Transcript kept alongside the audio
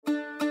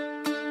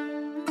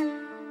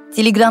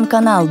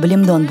Телеграм-канал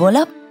Блимдон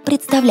Боля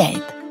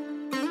представляет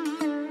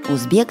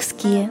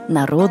Узбекские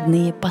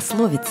народные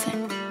пословицы.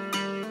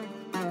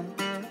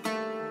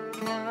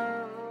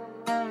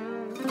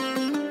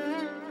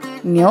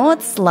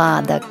 Мед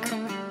сладок,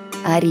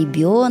 а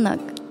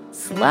ребенок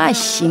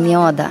слаще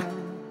меда.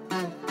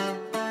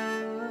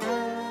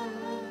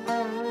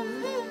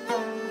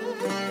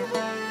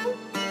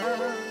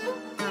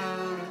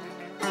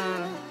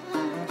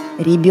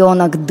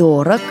 Ребенок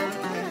дорог,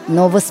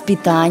 но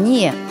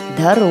воспитание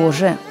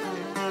дороже.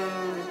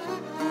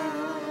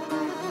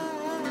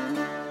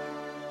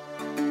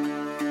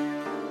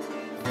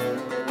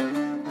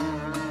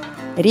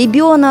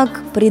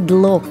 Ребенок –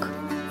 предлог,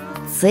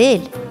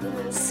 цель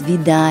 –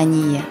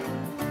 свидание.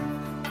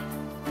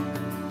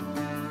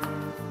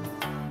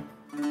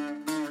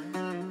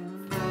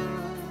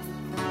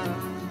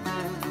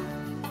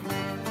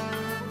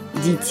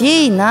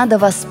 Детей надо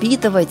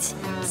воспитывать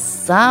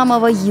с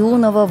самого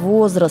юного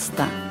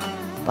возраста,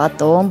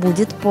 потом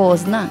будет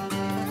поздно.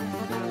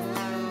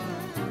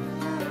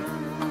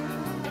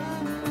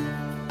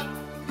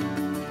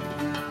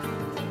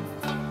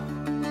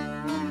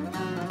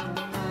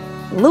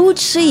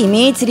 Лучше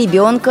иметь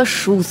ребенка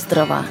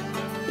шустрого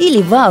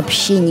или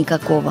вообще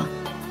никакого.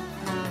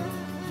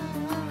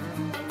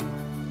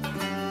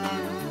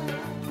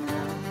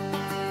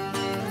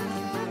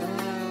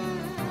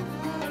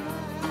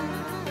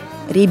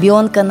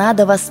 Ребенка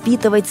надо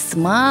воспитывать с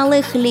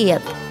малых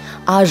лет,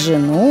 а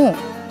жену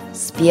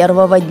с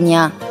первого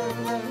дня.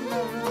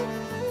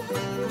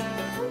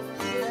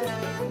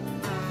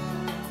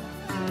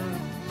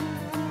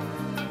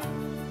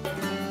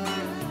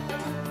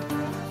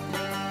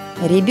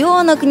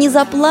 Ребенок не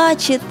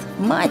заплачет,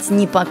 мать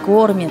не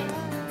покормит.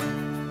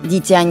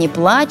 Дитя не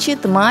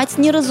плачет, мать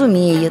не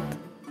разумеет.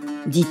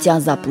 Дитя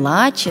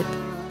заплачет,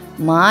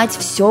 мать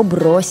все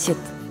бросит.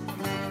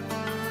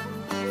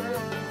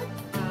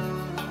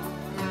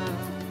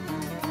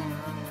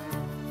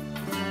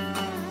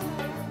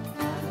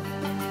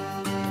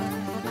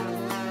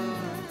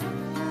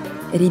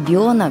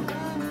 Ребенок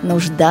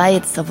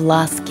нуждается в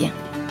ласке.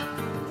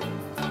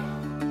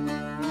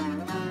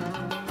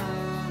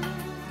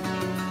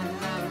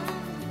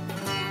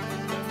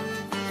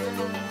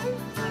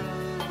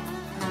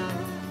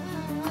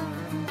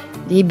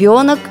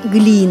 Ребенок –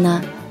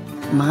 глина,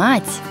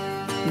 мать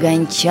 –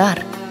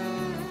 гончар.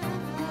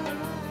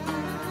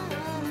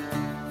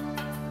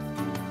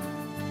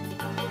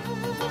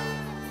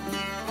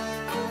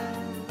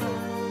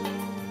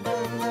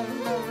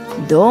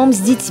 Дом с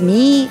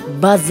детьми –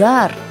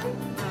 базар,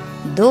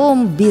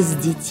 дом без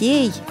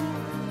детей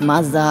 –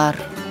 мазар.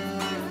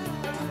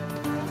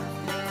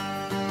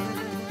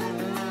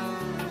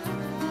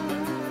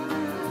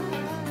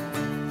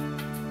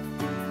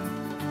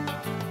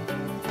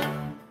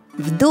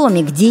 В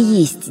доме, где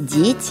есть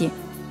дети,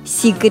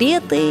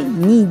 секреты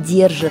не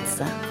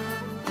держатся.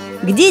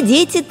 Где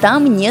дети,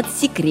 там нет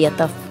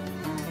секретов.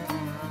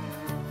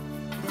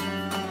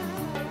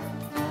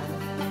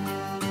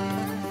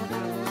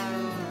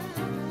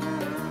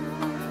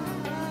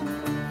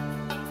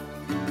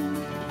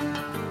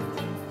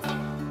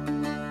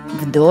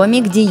 В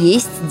доме, где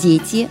есть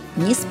дети,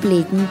 не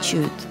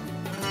сплетничают.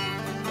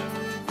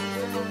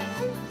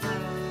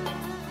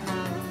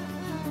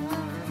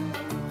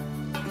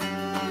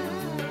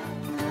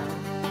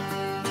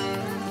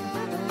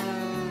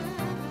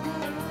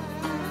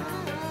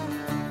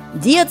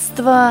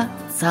 Детство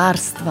 –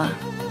 царство,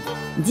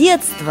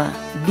 детство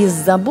 –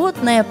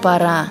 беззаботная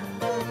пора.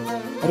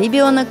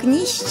 Ребенок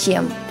ни с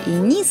чем и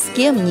ни с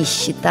кем не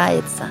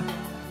считается.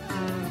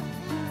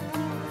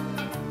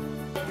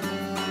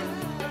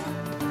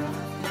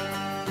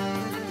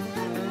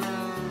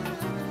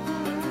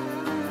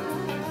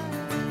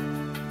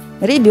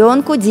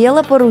 Ребенку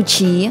дело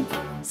поручи,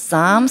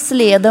 сам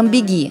следом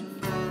беги.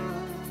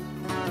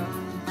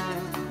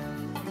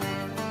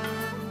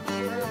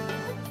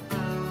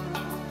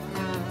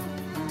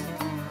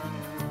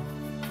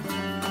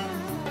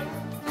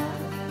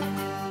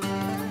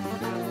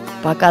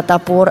 Пока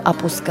топор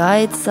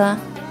опускается,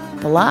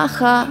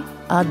 плаха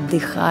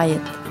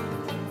отдыхает.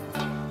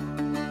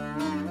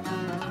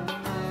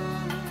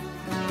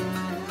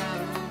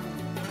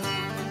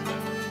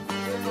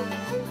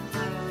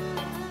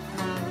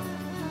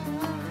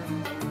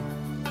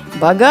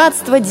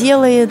 Богатство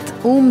делает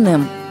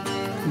умным,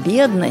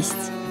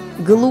 бедность –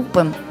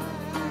 глупым.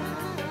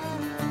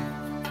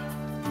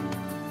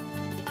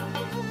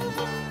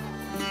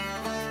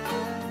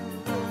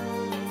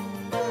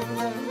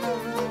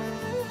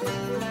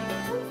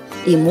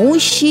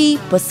 Имущий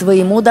по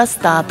своему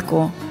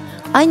достатку,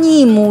 а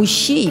не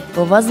имущий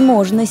по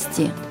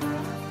возможности.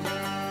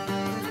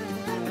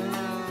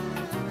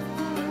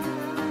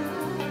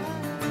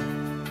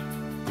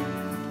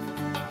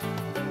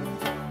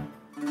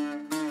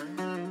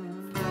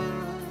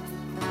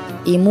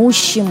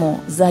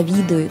 Имущему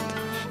завидует,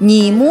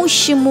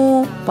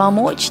 неимущему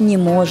помочь не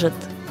может.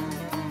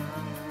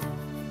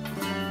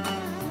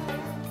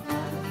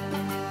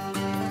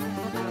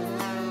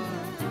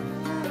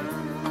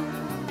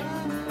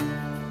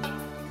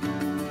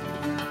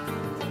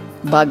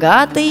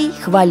 Богатый,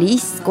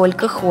 хвались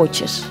сколько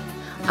хочешь,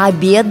 а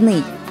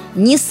бедный,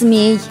 не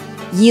смей,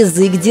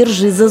 язык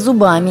держи за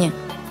зубами.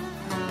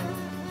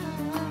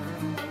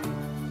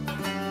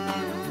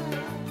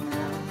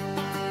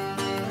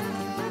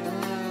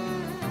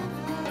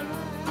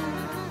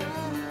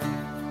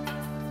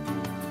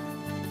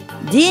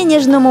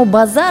 Денежному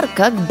базар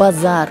как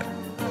базар,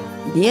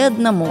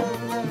 бедному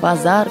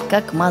базар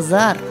как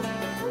мазар.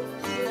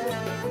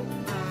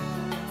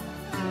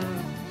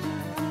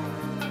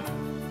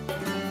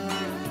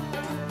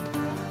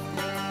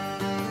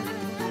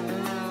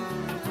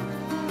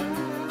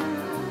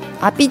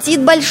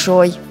 Аппетит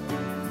большой,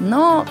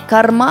 но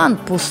карман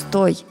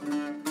пустой.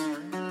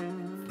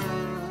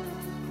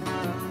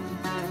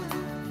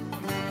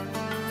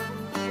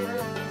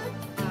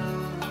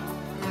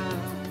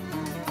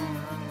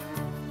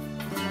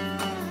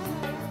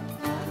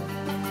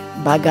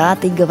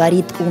 Богатый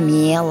говорит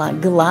умело,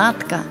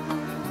 гладко,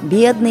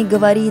 бедный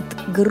говорит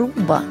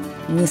грубо,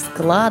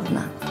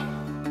 нескладно.